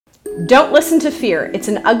Don't listen to fear. It's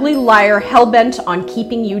an ugly liar hell-bent on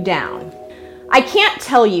keeping you down. I can't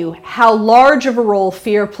tell you how large of a role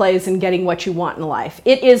fear plays in getting what you want in life.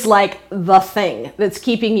 It is like the thing that's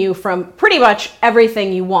keeping you from pretty much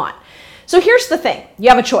everything you want. So here's the thing. You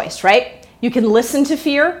have a choice, right? You can listen to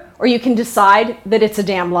fear, or you can decide that it's a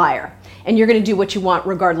damn liar. And you're going to do what you want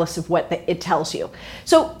regardless of what it tells you.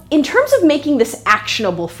 So in terms of making this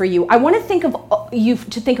actionable for you, I want to think of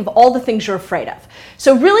all the things you're afraid of.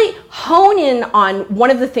 So really hone in on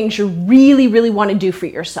one of the things you really, really want to do for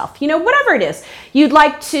yourself. Whatever it is. You'd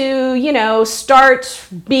like to, start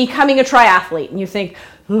becoming a triathlete, and you think,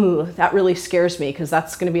 ooh, that really scares me because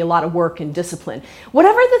that's going to be a lot of work and discipline.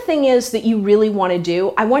 Whatever the thing is that you really want to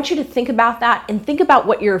do, I want you to think about that and think about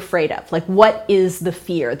what you're afraid of. Like, what is the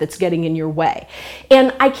fear that's getting in your way?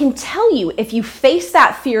 And I can tell you, if you face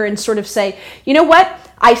that fear and sort of say, you know what,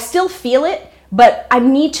 I still feel it, but I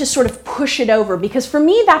need to sort of push it over, because for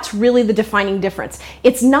me, that's really the defining difference.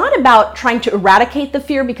 It's not about trying to eradicate the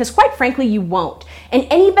fear, because quite frankly, you won't. And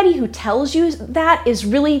anybody who tells you that is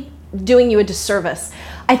really doing you a disservice.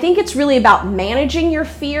 I think it's really about managing your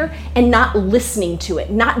fear and not listening to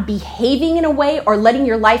it, not behaving in a way or letting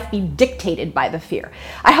your life be dictated by the fear.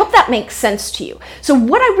 I hope that makes sense to you. So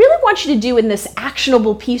what I really want you to do in this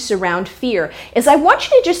actionable piece around fear is I want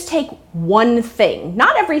you to just take one thing,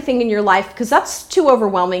 not everything in your life, because that's too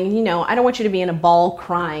overwhelming. I don't want you to be in a ball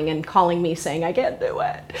crying and calling me saying, I can't do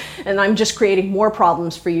it. And I'm just creating more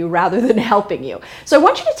problems for you rather than helping you. So I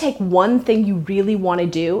want you to take one thing you really want to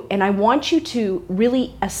do, and I want you to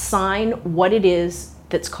really assign what it is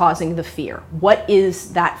that's causing the fear. What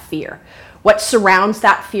is that fear? What surrounds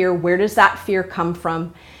that fear? Where does that fear come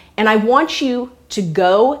from? And I want you to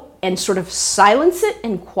go and sort of silence it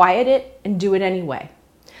and quiet it and do it anyway.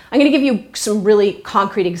 I'm going to give you some really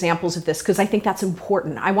concrete examples of this because I think that's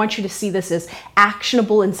important. I want you to see this as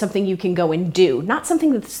actionable and something you can go and do, not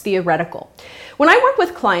something that's theoretical. When I work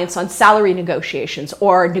with clients on salary negotiations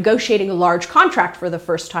or negotiating a large contract for the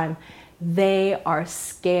first time, they are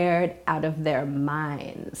scared out of their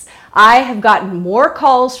minds. I have gotten more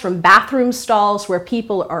calls from bathroom stalls where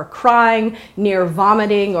people are crying, near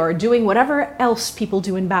vomiting, or doing whatever else people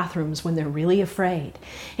do in bathrooms when they're really afraid.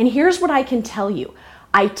 And here's what I can tell you.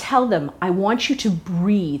 I tell them, I want you to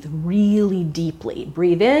breathe really deeply.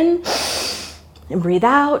 Breathe in and breathe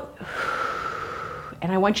out.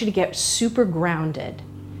 And I want you to get super grounded.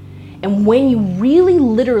 And when you really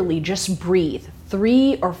literally just breathe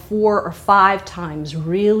 3 or 4 or 5 times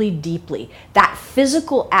really deeply, that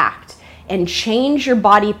physical act, and change your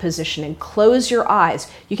body position and close your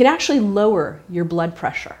eyes, you can actually lower your blood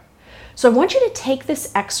pressure. So I want you to take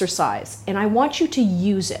this exercise and I want you to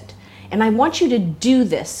use it. And I want you to do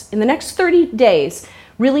this in the next 30 days,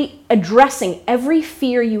 really addressing every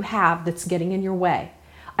fear you have that's getting in your way.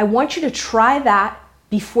 I want you to try that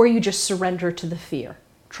before you just surrender to the fear.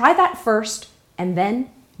 Try that first and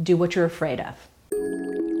then do what you're afraid of.